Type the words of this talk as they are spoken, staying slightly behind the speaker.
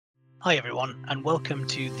Hi everyone, and welcome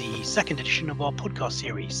to the second edition of our podcast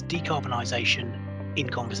series, Decarbonisation in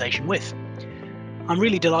Conversation With. I'm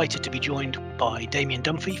really delighted to be joined by Damien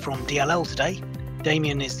Dunphy from DLL today.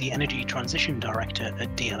 Damien is the Energy Transition Director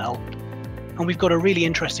at DLL, and we've got a really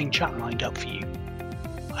interesting chat lined up for you.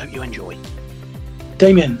 I hope you enjoy.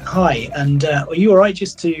 Damien, hi, and are you all right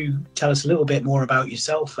just to tell us a little bit more about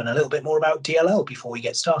yourself and a little bit more about DLL before we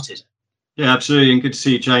get started? Yeah, absolutely, and good to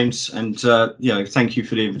see you, James. And thank you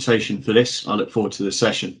for the invitation for this. I look forward to the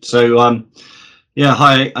session. So,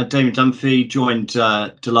 hi, Damien Dunphy, joined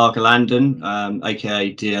De Lage Landen,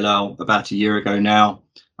 aka DLL, about a year ago now.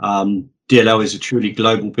 DLL is a truly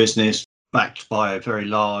global business backed by a very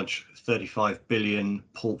large 35 billion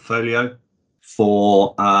portfolio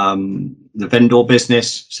for the vendor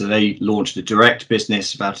business. So they launched a direct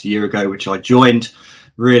business about a year ago, which I joined,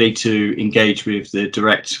 really to engage with the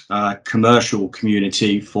direct commercial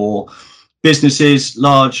community for businesses,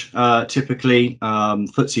 large, typically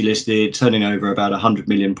FTSE listed, turning over about 100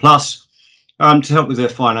 million plus, to help with their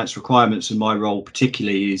finance requirements. And my role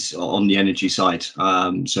particularly is on the energy side.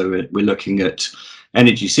 So we're looking at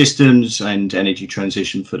energy systems and energy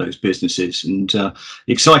transition for those businesses. And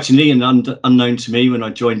excitingly and unknown to me when I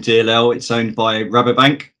joined DLL, it's owned by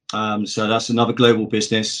Rabobank. So that's another global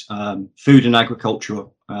business, food and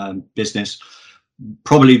agricultural business,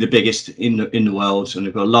 probably the biggest in the world, and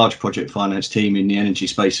they've got a large project finance team in the energy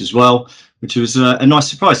space as well, which was a nice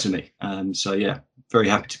surprise to me. So yeah, very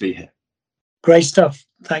happy to be here. Great stuff.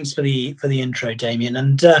 Thanks for the intro, Damien.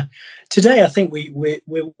 And today I think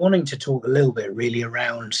we're wanting to talk a little bit really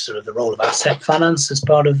around sort of the role of asset finance as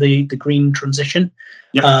part of the green transition.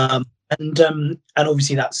 Yep. And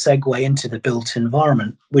obviously that segue into the built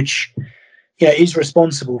environment, which is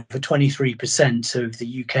responsible for 23% of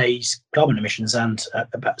the UK's carbon emissions and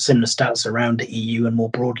about similar stats around the EU and more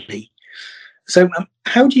broadly. So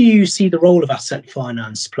how do you see the role of asset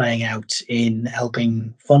finance playing out in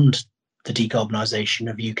helping fund the decarbonisation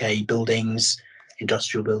of UK buildings,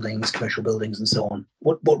 industrial buildings, commercial buildings and so on?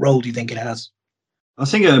 What role do you think it has? I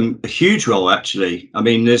think a huge role, actually. I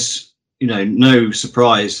mean, there's no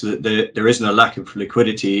surprise that there isn't a lack of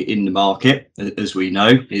liquidity in the market. As we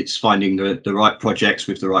know, it's finding the right projects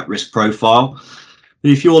with the right risk profile.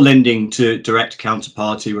 If you're lending to direct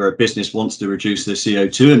counterparty where a business wants to reduce their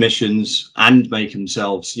CO2 emissions and make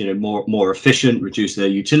themselves more efficient, reduce their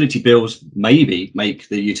utility bills, maybe make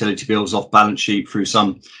the utility bills off balance sheet through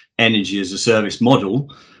some energy as a service model,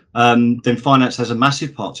 then finance has a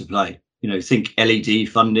massive part to play. Think LED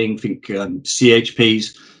funding, think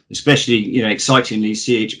CHPs. Especially, excitingly,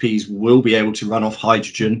 CHPs will be able to run off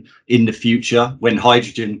hydrogen in the future when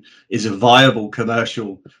hydrogen is a viable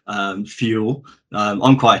commercial fuel.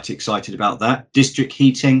 I'm quite excited about that. District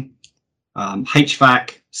heating,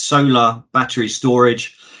 HVAC, solar, battery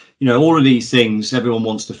storage, all of these things everyone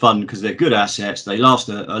wants to fund because they're good assets. They last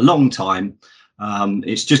a long time.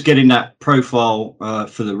 It's just getting that profile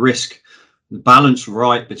for the risk, the balance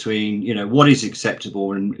right between what is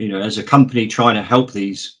acceptable and as a company trying to help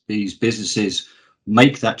these businesses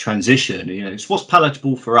make that transition, it's what's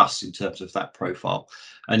palatable for us in terms of that profile.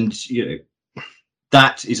 And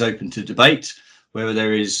that is open to debate, whether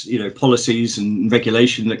there is policies and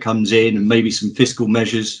regulation that comes in and maybe some fiscal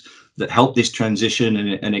measures that help this transition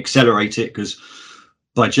and accelerate it, because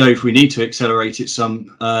by Jove, we need to accelerate it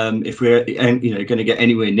some if we're going to get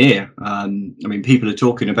anywhere near. I mean, people are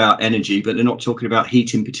talking about energy, but they're not talking about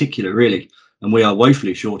heat in particular, really. And we are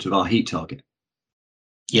woefully short of our heat target.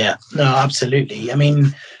 Yeah, no, absolutely. I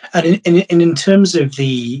mean, and in terms of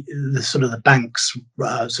the sort of the bank's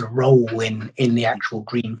sort of role in the actual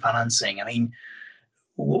green financing, I mean,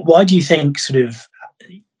 why do you think sort of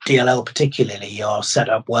DLL particularly are set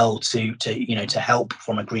up well to help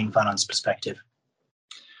from a green finance perspective?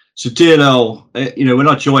 So DLL, when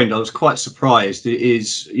I joined, I was quite surprised. It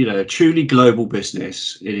is, a truly global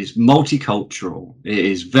business. It is multicultural. It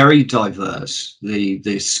is very diverse.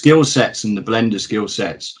 The skill sets and the blend of skill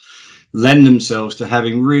sets lend themselves to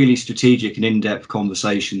having really strategic and in-depth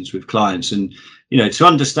conversations with clients. And, to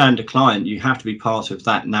understand a client, you have to be part of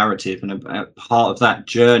that narrative and a part of that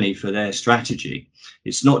journey for their strategy.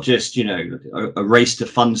 It's not just, a race to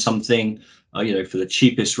fund something, for the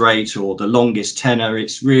cheapest rate or the longest tenor.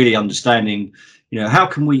 It's really understanding, how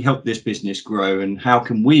can we help this business grow and how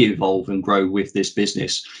can we evolve and grow with this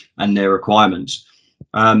business and their requirements.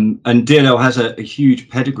 And DLL has a huge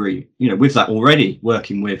pedigree, with that already,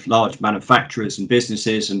 working with large manufacturers and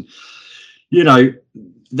businesses. And,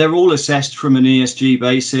 they're all assessed from an ESG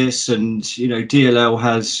basis. And, DLL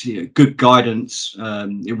has good guidance.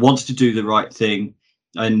 It wants to do the right thing.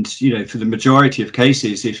 And, you know, for the majority of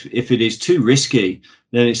cases, if it is too risky,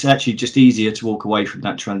 then it's actually just easier to walk away from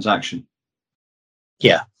that transaction.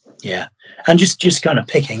 Yeah, yeah. And just kind of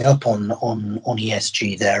picking up on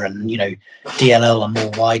ESG there, and you know, DLL and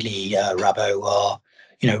more widely Rabo are,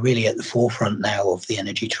 you know, really at the forefront now of the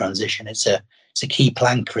energy transition. It's a key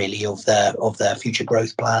plank really of their future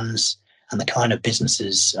growth plans and the kind of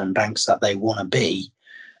businesses and banks that they want to be.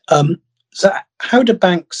 So how do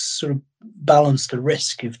banks sort of balance the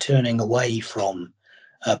risk of turning away from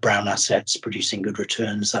brown assets producing good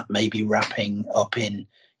returns that may be wrapping up in,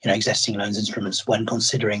 you know, existing loans instruments when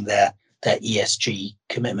considering their ESG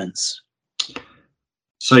commitments?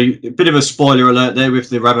 So a bit of a spoiler alert there with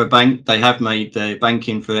the Rabobank. They have made the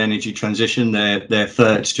banking for the energy transition their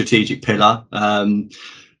third strategic pillar.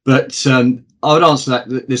 But I would answer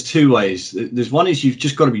that. There's two ways. There's one is you've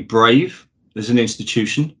just got to be brave as an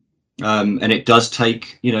institution. And it does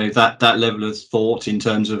take, you know, that level of thought in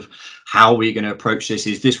terms of how we're going to approach this.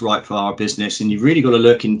 Is this right for our business? And you've really got to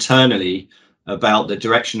look internally about the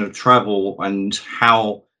direction of travel and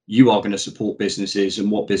how you are going to support businesses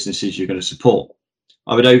and what businesses you're going to support.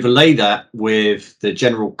 I would overlay that with the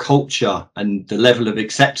general culture and the level of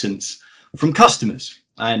acceptance from customers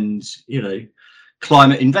and, you know,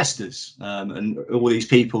 climate investors and all these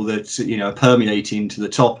people that, you know, are permeating to the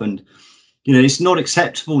top. And you know, it's not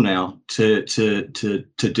acceptable now to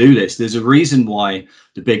do this. There's a reason why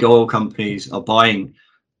the big oil companies are buying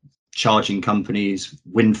charging companies,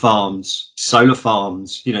 wind farms, solar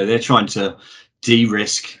farms. You know, they're trying to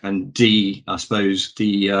de-risk and I suppose,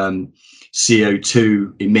 the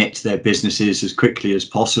CO2 emit their businesses as quickly as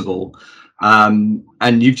possible. And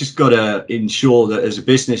you've just got to ensure that as a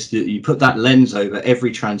business that you put that lens over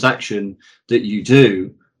every transaction that you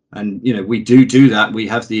do. And, you know, we do that. We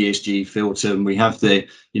have the ESG filter and we have the,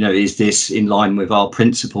 you know, is this in line with our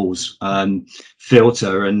principles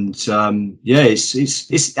filter. And yeah,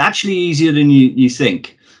 it's actually easier than you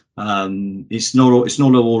think. It's not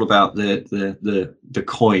all about the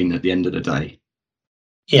coin at the end of the day.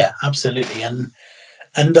 Yeah, absolutely.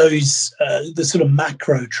 And those the sort of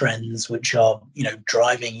macro trends which are, you know,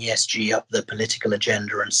 driving ESG up the political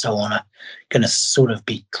agenda and so on are going to sort of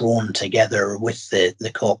be drawn together with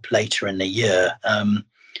the COP later in the year.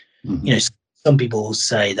 You know, some people will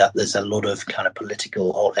say that there's a lot of kind of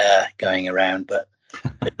political hot air going around, but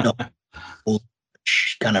not all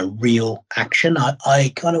kind of real action.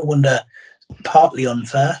 I kind of wonder, partly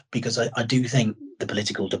unfair, because I do think the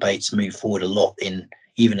political debates move forward a lot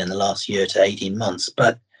even in the last year to 18 months.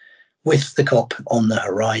 But with the COP on the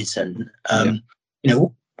horizon, you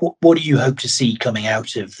know, what do you hope to see coming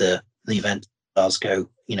out of the event in Glasgow,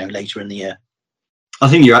 you know, later in the year? I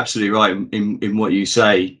think you're absolutely right in what you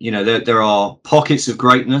say. You know, there are pockets of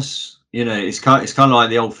greatness. You know, it's kind of like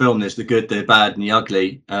the old film. There's the good, the bad, and the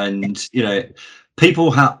ugly. And you know,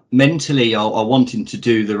 people mentally are wanting to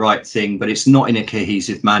do the right thing, but it's not in a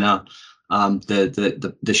cohesive manner.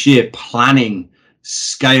 The sheer planning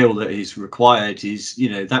scale that is required is, you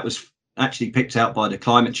know, that was actually picked out by the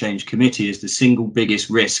Climate Change Committee as the single biggest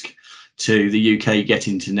risk to the UK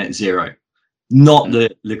getting to net zero. Not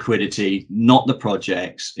the liquidity, not the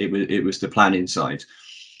projects. It was the planning side.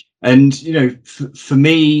 And you know, for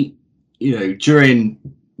me, you know, during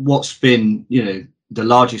what's been, you know, the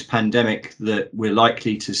largest pandemic that we're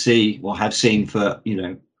likely to see or have seen for, you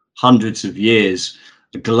know, hundreds of years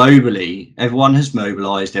globally, everyone has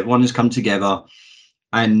mobilized, everyone has come together.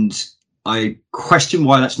 And I question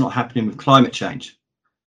why that's not happening with climate change,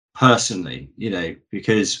 personally, you know,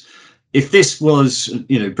 because if this was,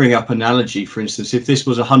 you know, bring up an analogy, for instance, if this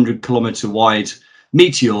was a 100-kilometer wide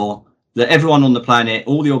meteor that everyone on the planet,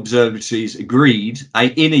 all the observatories agreed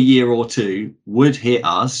in a year or two would hit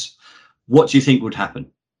us, what do you think would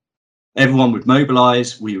happen? Everyone would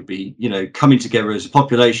mobilize. We would be, you know, coming together as a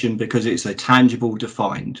population because it's a tangible,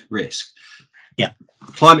 defined risk. Yeah.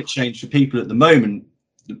 Climate change for people at the moment,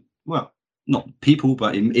 well, not people,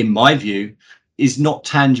 but in my view, is not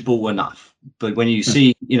tangible enough. But when you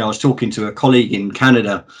see, you know, I was talking to a colleague in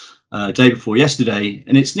Canada day before yesterday,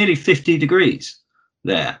 and it's nearly 50 degrees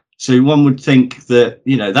there. So one would think that,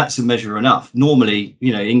 you know, that's a measure enough. Normally,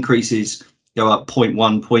 you know, increases go up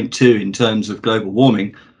 0.1, 0.2 in terms of global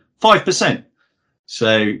warming, 5%.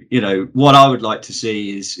 So, you know, what I would like to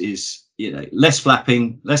see is you know, less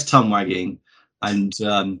flapping, less tongue wagging, and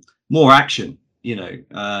more action. You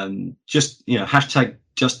know, just, you know, hashtag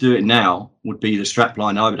just do it now would be the strap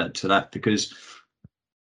line I would add to that, because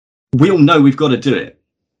we all know we've got to do it.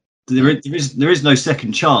 There is no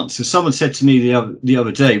second chance. So someone said to me the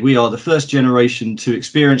other day, we are the first generation to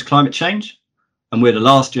experience climate change, and we're the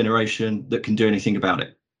last generation that can do anything about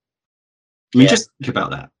it. I mean, just think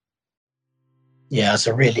about that. Yeah, it's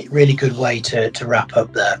a really good way to wrap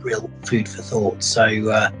up there. Real food for thought. So,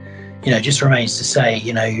 just remains to say,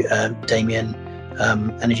 Damien,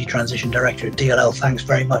 Energy Transition Director at DLL, thanks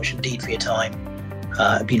very much indeed for your time.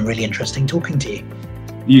 It's been really interesting talking to you.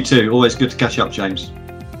 You too. Always good to catch up, James.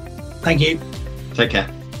 Thank you. Take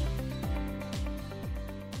care.